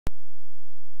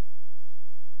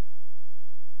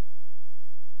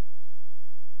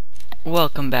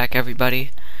Welcome back, everybody.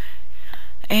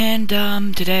 And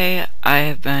today I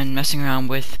have been messing around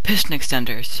with piston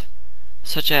extenders,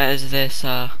 such as this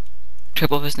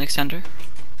triple piston extender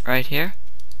right here.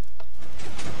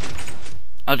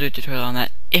 I'll do a tutorial on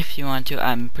that if you want to.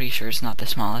 I'm pretty sure it's not the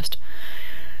smallest.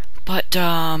 But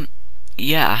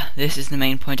yeah, this is the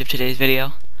main point of today's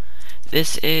video.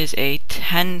 This is a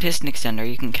 10 piston extender.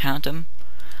 You can count them.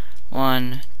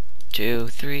 1, 2,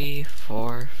 3,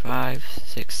 4, 5,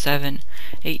 6, 7,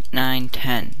 8, 9,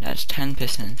 10. That's 10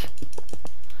 pistons.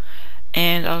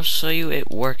 And I'll show you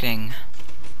it working.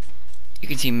 You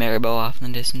can see Maribel off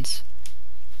in the distance.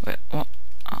 Wait, oh.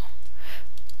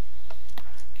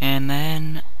 And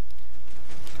then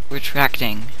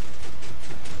retracting.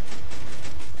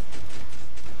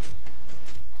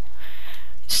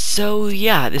 So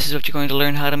yeah, this is what you're going to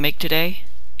learn how to make today.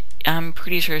 I'm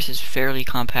pretty sure this is fairly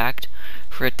compact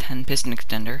for a 10 piston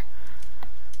extender.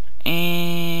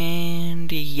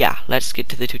 And yeah, let's get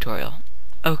to the tutorial.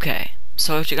 Okay,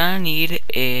 so what you're gonna need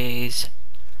is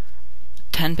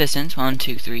 10 pistons. 1,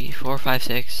 2, 3, 4, 5,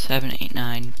 6, 7, 8,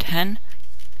 9, 10.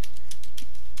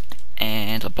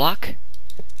 And a block.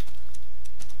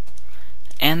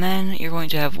 And then you're going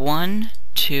to have 1,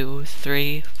 2,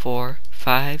 3, 4,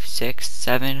 5, 6,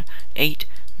 7, 8,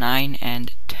 9,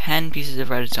 and 10 pieces of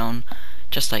redstone,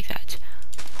 just like that.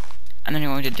 And then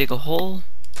you're going to dig a hole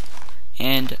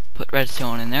and put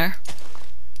redstone in there.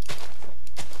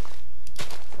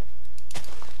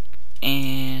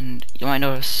 And you might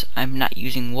notice I'm not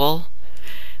using wool,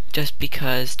 just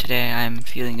because today I'm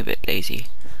feeling a bit lazy.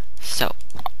 So,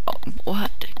 why?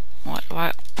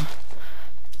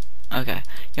 Okay,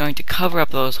 you're going to cover up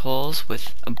those holes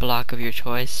with a block of your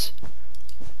choice.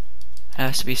 It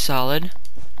has to be solid.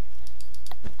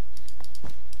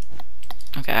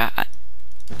 Okay,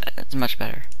 that's much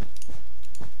better.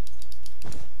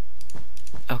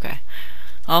 Okay.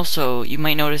 Also, you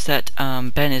might notice that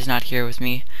Ben is not here with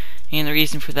me, and the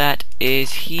reason for that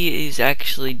is he is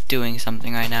actually doing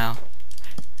something right now.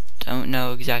 Don't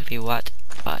know exactly what,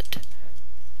 but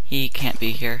he can't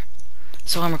be here.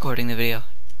 So I'm recording the video.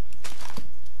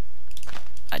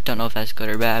 I don't know if that's good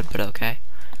or bad, but okay.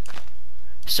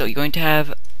 So you're going to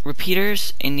have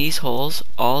repeaters in these holes,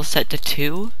 all set to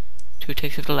 2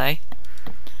 ticks of delay,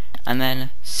 and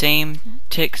then same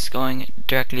ticks going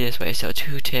directly this way, so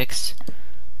 2 ticks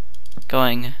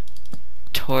going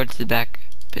towards the back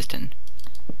piston.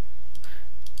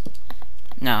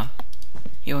 Now,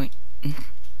 you're going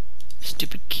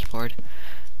stupid keyboard.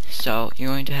 So you're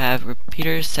going to have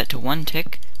repeaters set to 1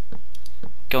 tick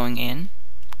going in,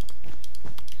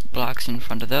 blocks in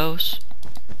front of those,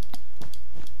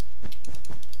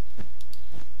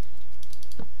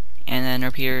 and then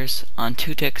repeaters on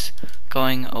 2 ticks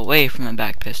going away from the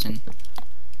back piston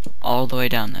all the way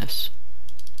down this,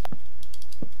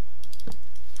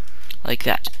 like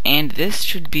that. And this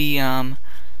should be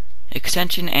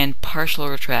extension and partial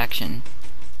retraction.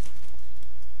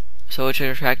 So it should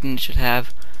retract, and it should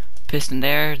have piston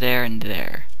there, there, and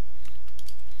there.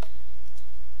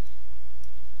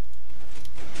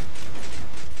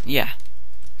 Yeah.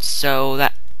 So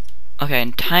that. Okay,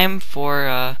 and time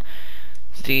for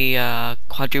the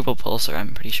quadruple pulsar,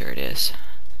 I'm pretty sure it is.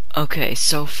 Okay,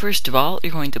 so first of all,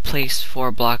 you're going to place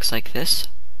 4 blocks like this.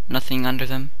 Nothing under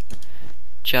them.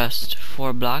 Just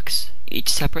 4 blocks, each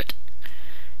separate.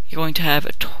 You're going to have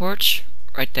a torch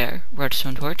right there,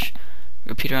 redstone torch.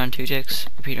 Repeater on 2 ticks,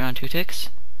 repeater on 2 ticks.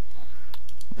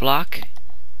 Block,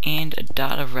 and a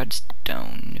dot of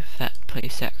redstone, if that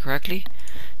placed that correctly.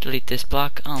 Delete this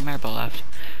block. Oh, Maribel left.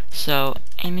 So,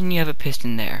 and then you have a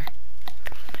piston there.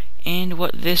 And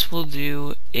what this will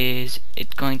do is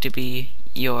it's going to be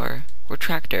your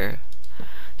retractor.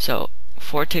 So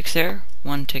 4 ticks there,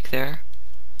 1 tick there,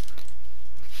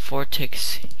 4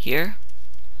 ticks here,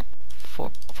 4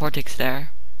 ticks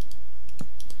there,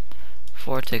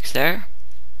 4 ticks there.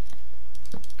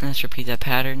 And let's repeat that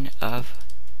pattern of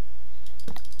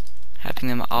having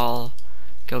them all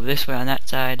go this way on that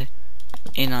side,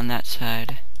 in on that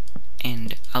side,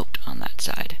 and out on that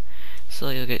side. So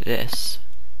you'll get this.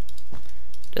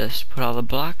 Just put all the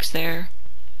blocks there,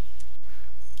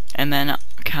 and then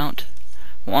count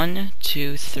 1,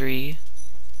 2, 3,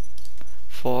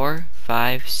 4,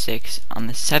 5, 6. On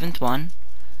the 7th one,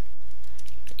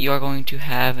 you are going to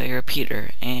have a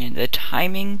repeater, and the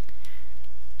timing,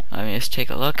 let me just take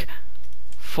a look,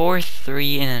 4,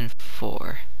 3, and then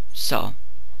 4. So,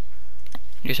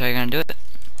 here's how you're going to do it.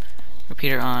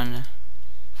 Repeater on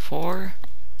 4,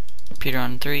 repeater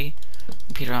on 3,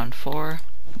 repeater on 4,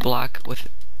 block with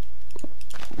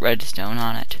redstone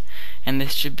on it. And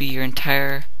this should be your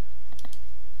entire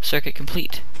circuit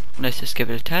complete. let's just give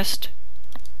it a test.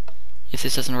 If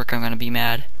this doesn't work, I'm gonna be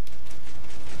mad.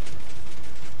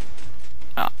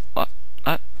 What?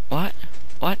 What?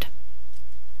 What?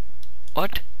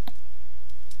 What?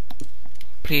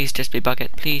 Please just be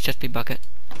bucket. Please just be bucket.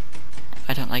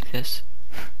 I don't like this.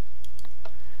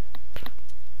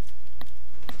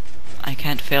 I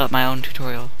can't fail at my own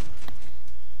tutorial.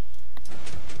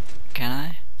 Can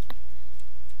I?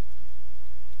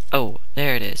 Oh,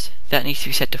 there it is. That needs to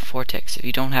be set to Vortex. If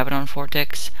you don't have it on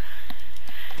Vortex,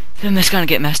 then it's gonna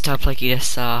get messed up like you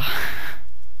just saw.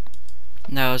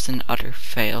 That was an utter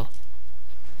fail.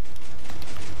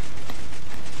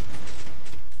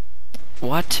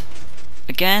 What?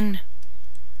 Again?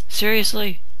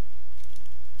 Seriously?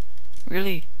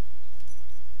 Really?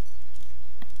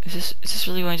 Is this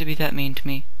really going to be that mean to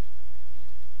me?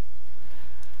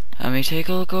 Let me take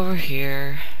a look over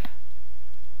here.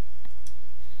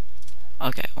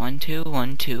 Okay, 1, 2,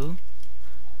 1, 2.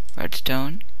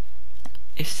 Redstone.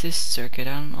 Is this circuit?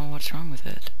 I don't know what's wrong with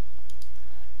it.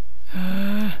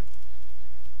 I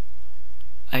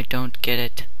don't get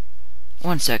it.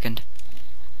 1 second.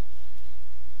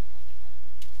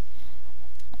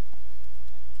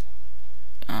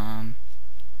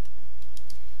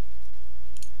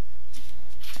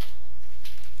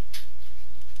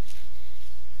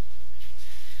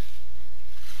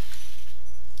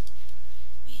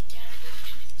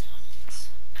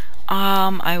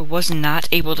 I was not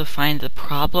able to find the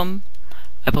problem.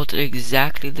 I built it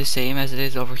exactly the same as it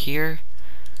is over here.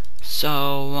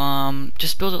 So,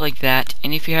 just build it like that,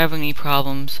 and if you have any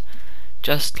problems,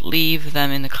 just leave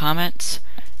them in the comments,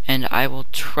 and I will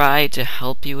try to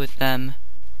help you with them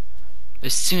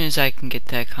as soon as I can get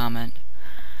that comment.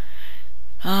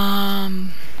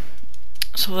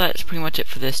 So that's pretty much it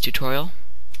for this tutorial.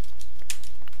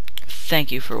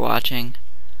 Thank you for watching.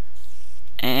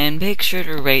 And make sure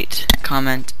to rate,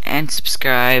 comment, and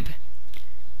subscribe.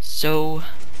 So,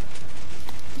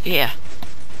 yeah.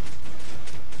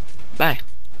 Bye.